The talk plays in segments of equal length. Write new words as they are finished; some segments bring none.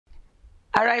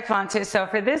All right, Flaunters, so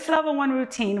for this level 1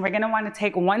 routine, we're gonna wanna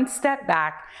take one step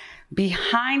back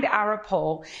behind our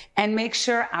pole and make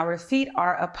sure our feet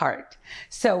are apart.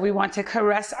 So we want to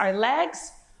caress our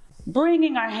legs,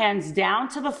 bringing our hands down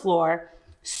to the floor,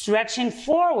 stretching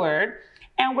forward,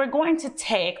 and we're going to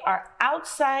take our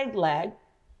outside leg,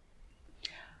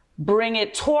 bring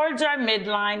it towards our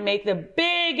midline, make the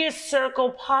biggest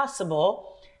circle possible.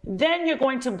 Then you're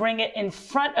going to bring it in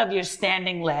front of your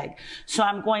standing leg. So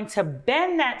I'm going to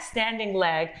bend that standing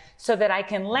leg so that I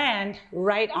can land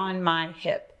right on my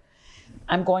hip.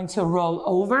 I'm going to roll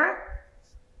over.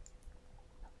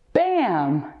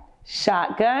 Bam!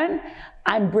 Shotgun.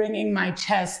 I'm bringing my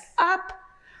chest up,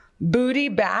 booty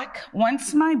back.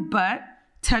 Once my butt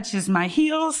touches my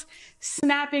heels,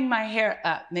 snapping my hair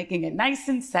up, making it nice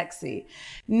and sexy.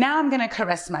 Now I'm gonna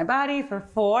caress my body for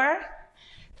 4,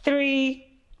 3,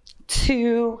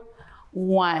 2,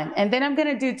 1. And then I'm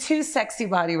gonna do 2 sexy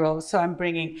body rolls. So I'm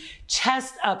bringing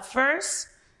chest up first,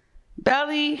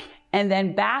 belly, and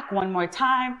then back one more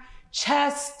time.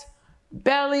 Chest,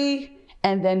 belly,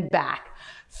 and then back.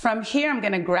 From here, I'm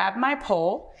gonna grab my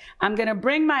pole. I'm gonna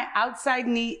bring my outside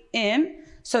knee in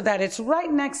so that it's right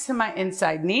next to my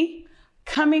inside knee.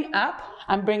 Coming up,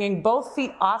 I'm bringing both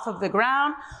feet off of the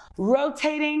ground,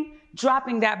 rotating,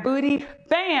 dropping that booty,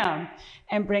 bam,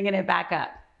 and bringing it back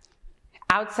up.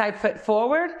 Outside foot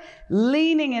forward,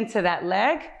 leaning into that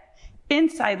leg.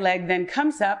 Inside leg then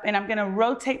comes up, and I'm gonna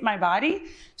rotate my body.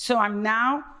 So I'm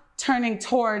now turning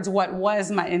towards what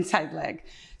was my inside leg.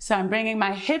 So I'm bringing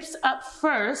my hips up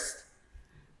first,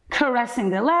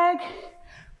 caressing the leg,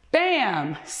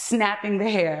 bam, snapping the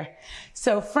hair.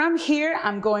 So from here,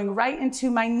 I'm going right into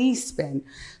my knee spin.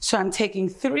 So I'm taking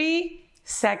 3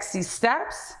 sexy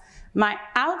steps. My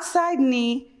outside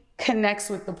knee connects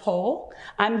with the pole.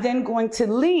 I'm then going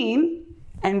to lean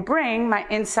and bring my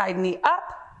inside knee up,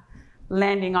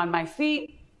 landing on my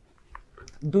feet,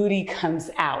 booty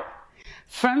comes out.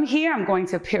 From here, I'm going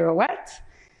to pirouette.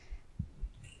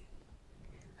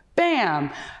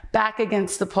 Bam, back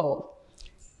against the pole.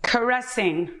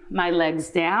 Caressing my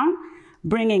legs down,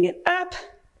 bringing it up,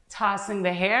 tossing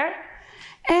the hair,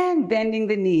 and bending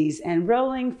the knees, and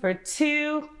rolling for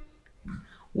 2,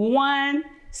 1,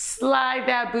 slide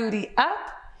that booty up.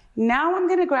 Now I'm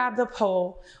gonna grab the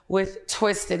pole with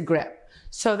twisted grip.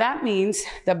 So that means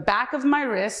the back of my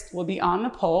wrist will be on the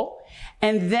pole,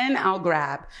 and then I'll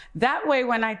grab. That way,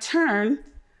 when I turn,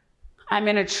 I'm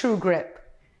in a true grip.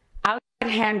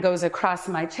 Outside hand goes across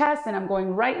my chest, and I'm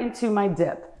going right into my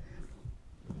dip.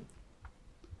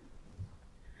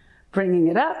 Bringing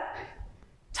it up,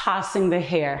 tossing the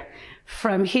hair.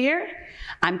 From here,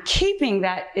 I'm keeping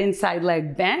that inside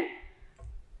leg bent,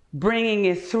 bringing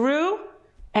it through,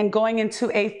 and going into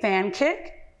a fan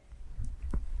kick.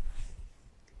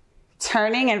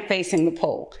 Turning and facing the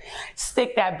pole.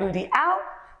 Stick that booty out,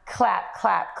 clap,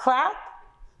 clap, clap.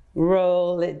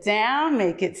 Roll it down,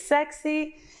 make it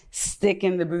sexy.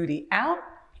 Sticking the booty out.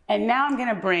 And now I'm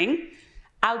gonna bring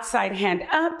outside hand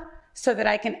up so that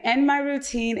I can end my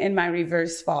routine in my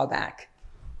reverse fallback.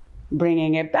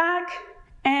 Bringing it back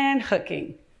and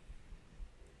hooking.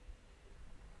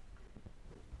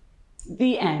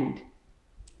 The end.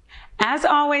 As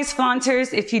always,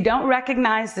 Flaunters, if you don't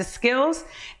recognize the skills,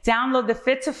 download the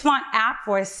Fit to Flaunt app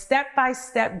for a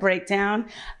step-by-step breakdown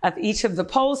of each of the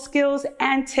pole skills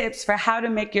and tips for how to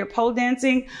make your pole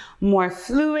dancing more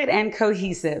fluid and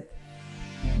cohesive.